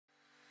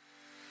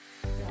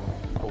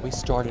Well, we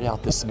started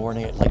out this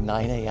morning at like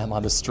 9 a.m.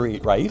 on the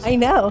street, right? I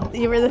know.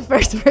 You were the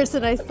first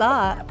person I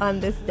saw on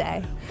this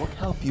day. Look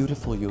how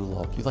beautiful you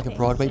look. You're like a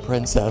Broadway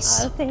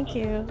princess. Oh, thank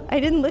you.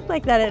 I didn't look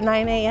like that at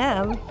 9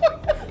 a.m.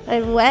 I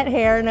have wet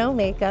hair, no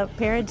makeup,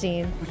 pair of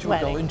jeans, But you were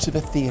going to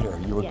the theater.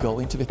 You were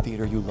going to the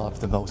theater you love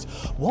the most.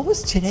 What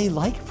was today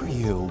like for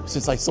you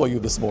since I saw you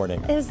this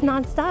morning? It was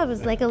nonstop. It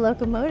was like a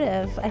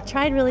locomotive. I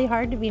tried really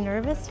hard to be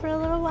nervous for a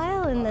little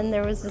while, and then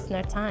there was just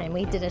no time.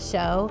 We did a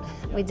show.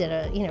 We did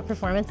a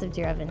performance of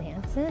Dear Evan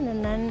Hansen,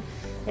 and then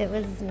it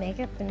was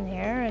makeup and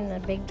hair and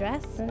a big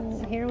dress,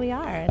 and here we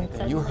are.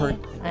 And You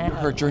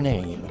heard your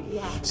name.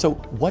 Yeah. So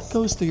what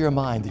goes through your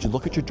mind? Did you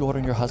look at your daughter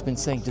and your husband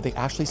saying, did they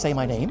actually say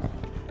my name?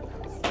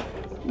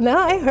 No,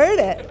 I heard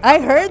it. I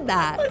heard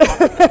that.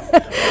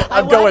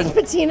 I watched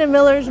Patina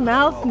Miller's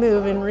mouth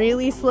move in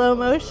really slow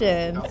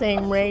motion,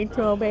 saying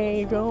Rachel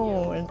Bay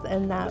Jones,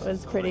 and that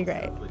was pretty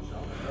great.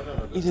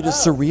 Is it a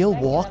surreal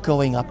walk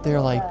going up there?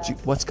 Like,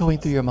 what's going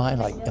through your mind?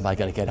 Like, am I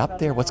going to get up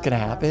there? What's going to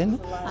happen?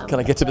 Can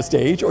I get to the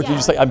stage? Or did you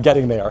just say, I'm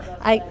getting there?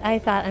 I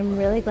thought, I'm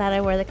really glad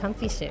I wore the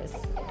comfy shoes.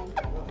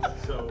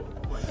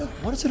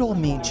 What does it all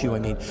mean to you? I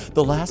mean,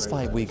 the last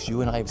 5 weeks,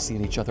 you and I have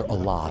seen each other a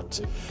lot,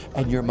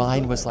 and your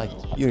mind was like,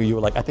 you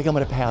were like, I think I'm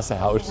going to pass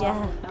out.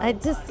 Yeah, I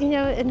just,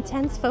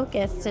 intense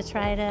focus to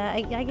try to,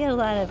 I get a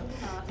lot of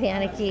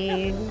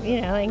panicky,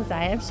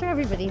 anxiety. I'm sure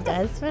everybody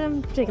does, but I'm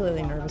a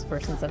particularly nervous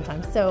person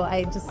sometimes. So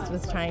I just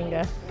was trying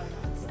to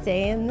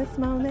stay in this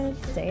moment,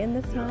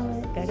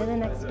 go to the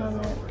next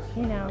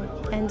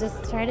moment, and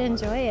just try to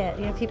enjoy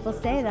it. People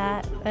say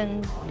that,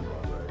 and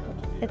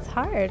it's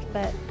hard,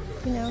 but,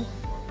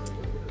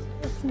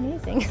 it's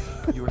amazing.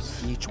 Your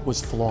speech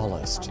was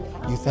flawless.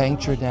 You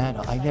thanked your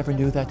Nana. I never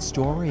knew that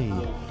story,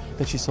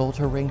 that she sold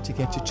her ring to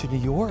get you to New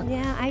York.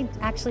 Yeah, I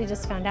actually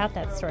just found out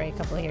that story a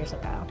couple of years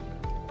ago.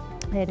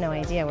 I had no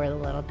idea where the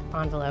little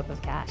envelope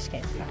of cash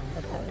came from,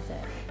 but that was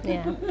it.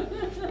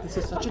 Yeah. This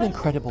is such an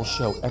incredible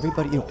show.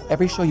 Everybody,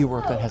 every show you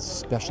work on has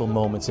special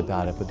moments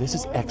about it, but this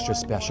is extra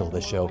special,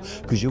 this show,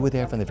 because you were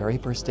there from the very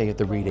first day of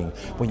the reading,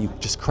 when you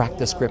just cracked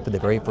the script for the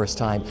very first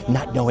time,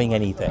 not knowing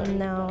anything.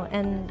 No,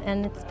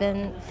 and it's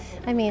been,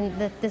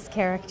 this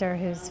character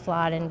who's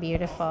flawed and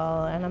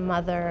beautiful, and a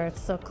mother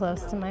so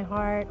close to my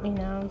heart,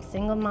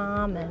 single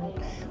mom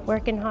and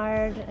working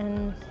hard,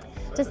 and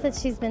just that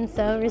she's been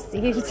so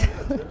received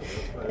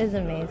is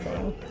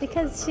amazing,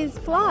 because she's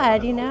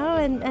flawed,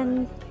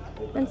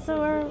 and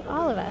so are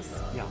all of us.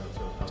 Yeah.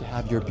 To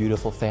have your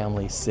beautiful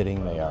family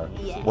sitting there,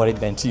 what it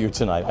meant to you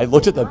tonight. I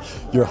looked at them,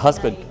 your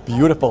husband,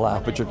 beautiful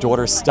outfit, your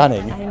daughter,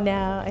 stunning. I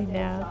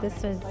know,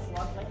 this was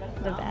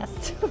the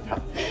best.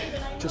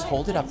 Just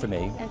hold it up for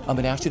me. I'm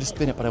going to ask you to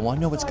spin it, but I want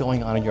to know what's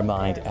going on in your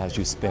mind as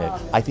you spin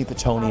it. I think the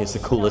Tony is the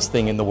coolest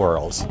thing in the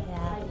world.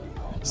 Yeah.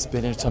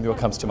 Spin it and tell me what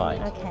comes to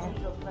mind. Okay.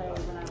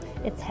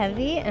 It's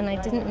heavy, and I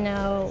didn't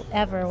know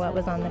ever what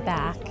was on the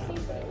back.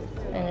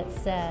 And it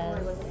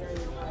says,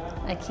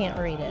 I can't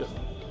read it.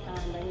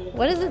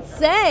 What does it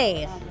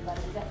say?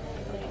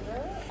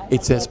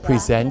 It says,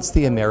 presents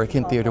the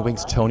American Theatre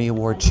Wing's Tony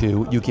Award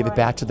 2. You give it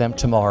back to them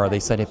tomorrow.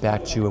 They send it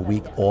back to you a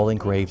week, all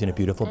engraved in a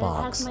beautiful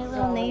box. It has my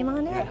little name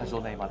on it? Yeah, it has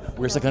your name on it.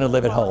 Where's it going to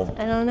live at home?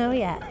 I don't know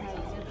yet.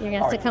 You're going to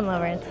have to come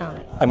over and tell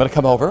me. I'm going to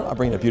come over. I'll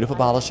bring a beautiful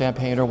bottle of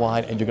champagne or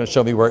wine, and you're going to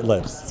show me where it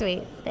lives.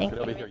 Sweet. Thank you.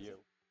 Over here, you.